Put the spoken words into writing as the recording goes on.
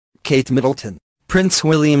Kate Middleton, Prince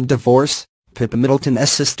William divorce, Pippa Middleton's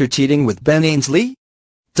sister cheating with Ben Ainslie?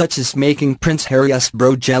 Duchess making Prince Harry's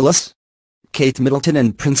bro jealous? Kate Middleton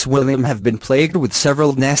and Prince William have been plagued with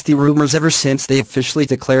several nasty rumors ever since they officially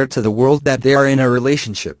declared to the world that they are in a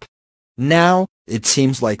relationship. Now, it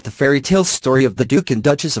seems like the fairy tale story of the Duke and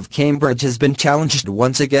Duchess of Cambridge has been challenged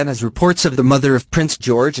once again as reports of the mother of Prince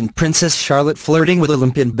George and Princess Charlotte flirting with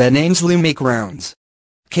Olympian Ben Ainslie make rounds.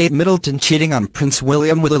 Kate Middleton cheating on Prince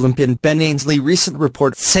William with Olympian Ben Ainslie. Recent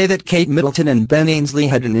reports say that Kate Middleton and Ben Ainslie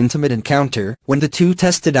had an intimate encounter when the two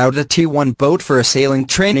tested out a T1 boat for a sailing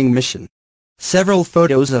training mission. Several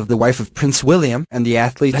photos of the wife of Prince William and the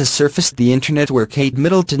athlete has surfaced the internet where Kate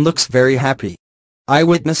Middleton looks very happy.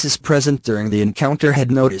 Eyewitnesses present during the encounter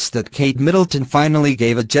had noticed that Kate Middleton finally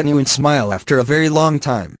gave a genuine smile after a very long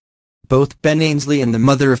time. Both Ben Ainslie and the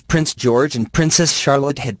mother of Prince George and Princess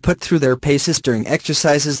Charlotte had put through their paces during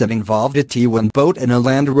exercises that involved a T1 boat and a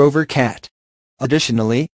Land Rover cat.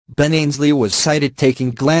 Additionally, Ben Ainslie was sighted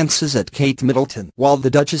taking glances at Kate Middleton while the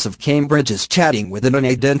Duchess of Cambridge is chatting with an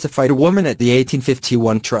unidentified woman at the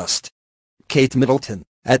 1851 Trust. Kate Middleton,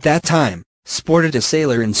 at that time, sported a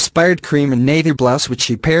sailor-inspired cream and navy blouse which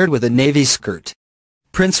she paired with a navy skirt.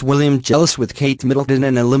 Prince William jealous with Kate Middleton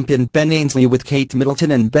and Olympian Ben Ainslie. With Kate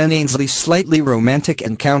Middleton and Ben Ainslie's slightly romantic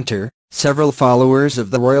encounter, several followers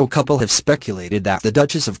of the royal couple have speculated that the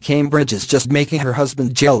Duchess of Cambridge is just making her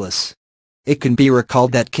husband jealous. It can be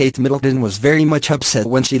recalled that Kate Middleton was very much upset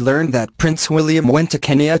when she learned that Prince William went to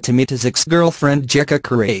Kenya to meet his ex-girlfriend Jessica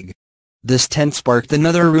Craig. This then sparked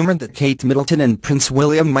another rumor that Kate Middleton and Prince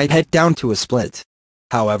William might head down to a split.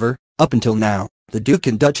 However, up until now, the Duke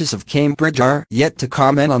and Duchess of Cambridge are yet to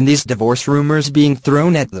comment on these divorce rumors being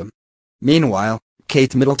thrown at them. Meanwhile,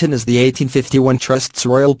 Kate Middleton is the 1851 Trust's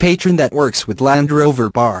royal patron that works with Land Rover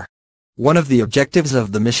Bar. One of the objectives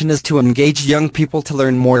of the mission is to engage young people to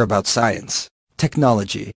learn more about science,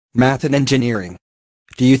 technology, math and engineering.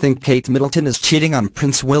 Do you think Kate Middleton is cheating on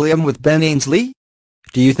Prince William with Ben Ainslie?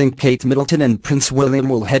 Do you think Kate Middleton and Prince William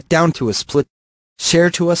will head down to a split? Share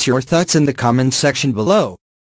to us your thoughts in the comments section below.